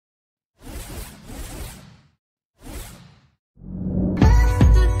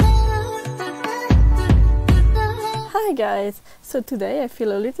Hi guys! So today I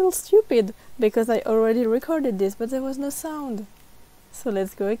feel a little stupid because I already recorded this but there was no sound. So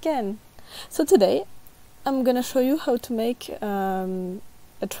let's go again. So today I'm gonna show you how to make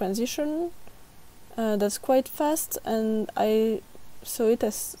a transition that's quite fast, and I saw it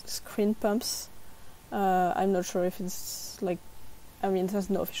as screen pumps. I'm not sure if it's like, I mean it has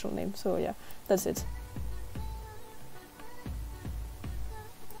no official name, so yeah, that's it.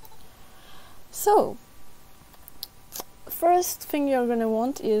 So first thing you're gonna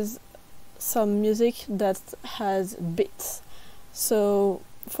want is some music that has beats. So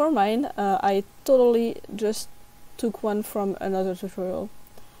for mine, I totally just took one from another tutorial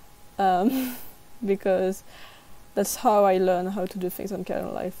because that's how I learn how to do things on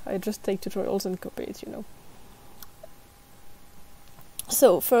Kdenlive. I just take tutorials and copy it, you know.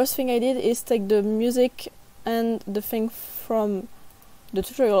 So first thing I did is take the music and the thing from the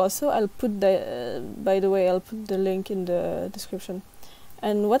tutorial also. I'll put the, by the way, I'll put the link in the description.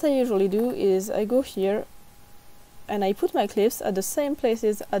 And what I usually do is I go here and I put my clips at the same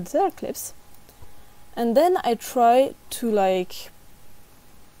places as their clips, and then I try to like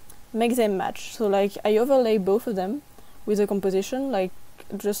make them match. So like I overlay both of them with a composition, like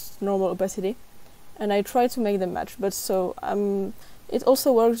just normal opacity, and I try to make them match. But so it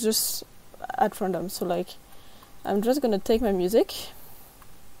also works just at random. So like I'm just gonna take my music.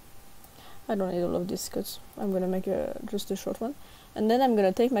 I don't need all of this because I'm gonna make just a short one, and then I'm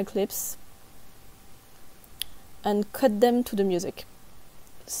gonna take my clips and cut them to the music.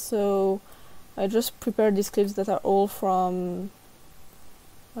 So I just prepared these clips that are all from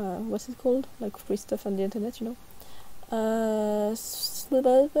what's it called, like free stuff on the internet, you know. Is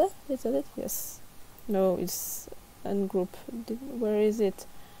that it? Yes. No, it's ungroup. Where is it?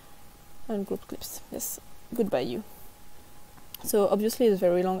 Ungroup clips. Yes. Goodbye you. So obviously it's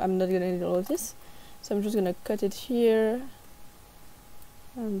very long, I'm not gonna need all of this, so I'm just gonna cut it here,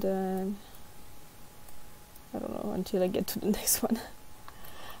 and then I don't know, until I get to the next one.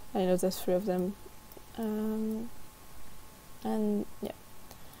 I know there's 3 of them, and yeah,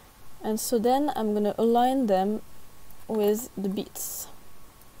 and so then I'm gonna align them with the beats.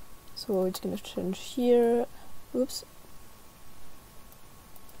 So it's gonna change here, oops,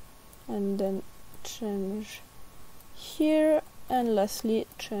 and then change here, and lastly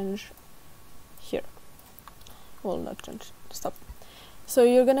change here. Well, not change, stop. So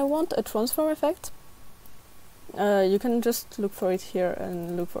you're gonna want a transform effect. You can just look for it here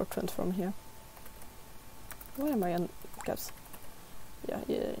and look for transform here. Why am I on caps? Yeah,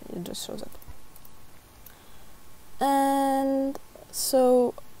 it just shows up. And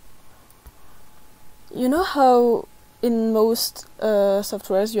so you know how in most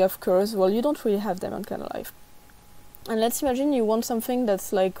softwares you have curves? Well, you don't really have them on Kdenlive. And let's imagine you want something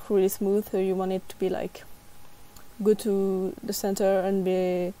that's like really smooth, so you want it to be like go to the center and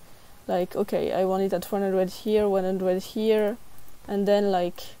be like, okay, I want it at 100 here, 100 here, and then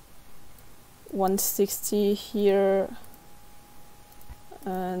like 160 here,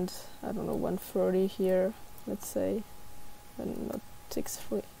 and I don't know, 130 here, let's say, and not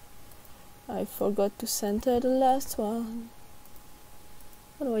 63. I forgot to center the last one.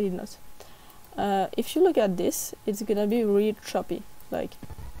 Oh no, I did not. If you look at this, it's gonna be really choppy, like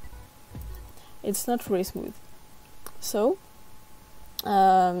it's not really smooth. So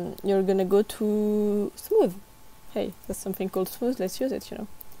you're gonna go to smooth. Hey, there's something called smooth, let's use it, you know.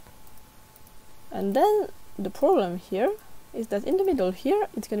 And then the problem here is that in the middle here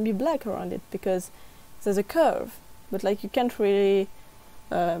it's gonna be black around it because there's a curve, but like you can't really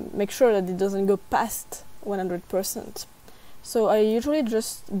make sure that it doesn't go past 100%. So I usually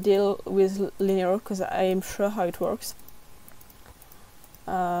just deal with linear because I am sure how it works.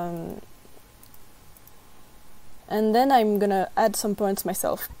 And then I'm gonna add some points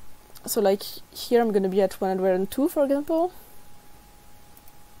myself. So like here I'm gonna be at 102, for example.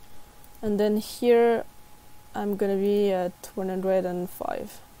 And then here I'm gonna be at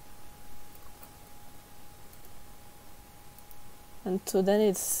 105. And so then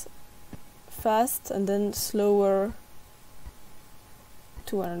it's fast and then slower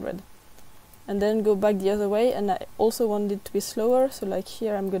to 100, and then go back the other way, and I also want it to be slower, so like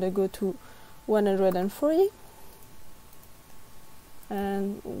here I'm gonna go to 140,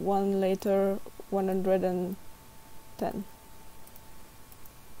 and one later 110.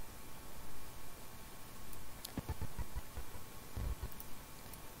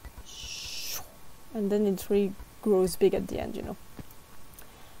 And then it really grows big at the end, you know.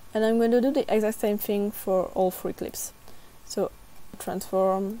 And I'm going to do the exact same thing for all 3 clips. So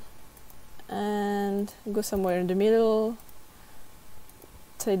transform and go somewhere in the middle,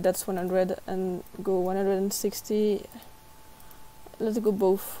 say that's 100 and go 160. Let's go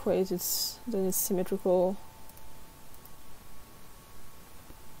both ways, then it's symmetrical.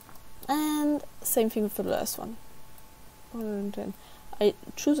 And same thing for the last one. 110. I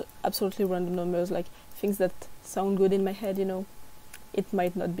choose absolutely random numbers, like things that sound good in my head, you know. It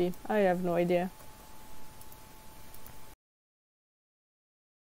might not be. I have no idea.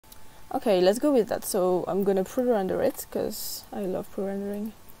 Okay, let's go with that. So I'm gonna pre-render it, because I love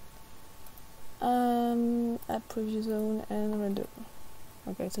pre-rendering. Add preview zone and render.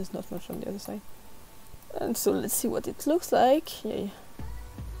 Okay, so there's not much on the other side. And so let's see what it looks like. Yay.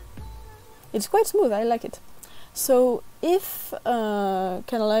 It's quite smooth, I like it. So if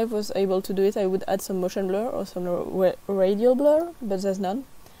Kdenlive was able to do it, I would add some motion blur or some radial blur, but there's none.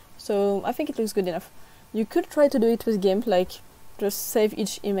 So I think it looks good enough. You could try to do it with GIMP, like just save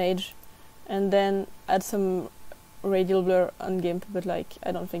each image and then add some radial blur on GIMP, but like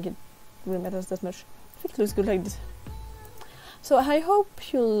I don't think it really matters that much. I think it looks good like this. So I hope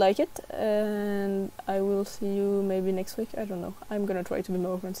you'll like it, and I will see you maybe next week. I don't know. I'm gonna try to be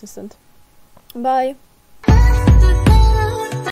more consistent. Bye!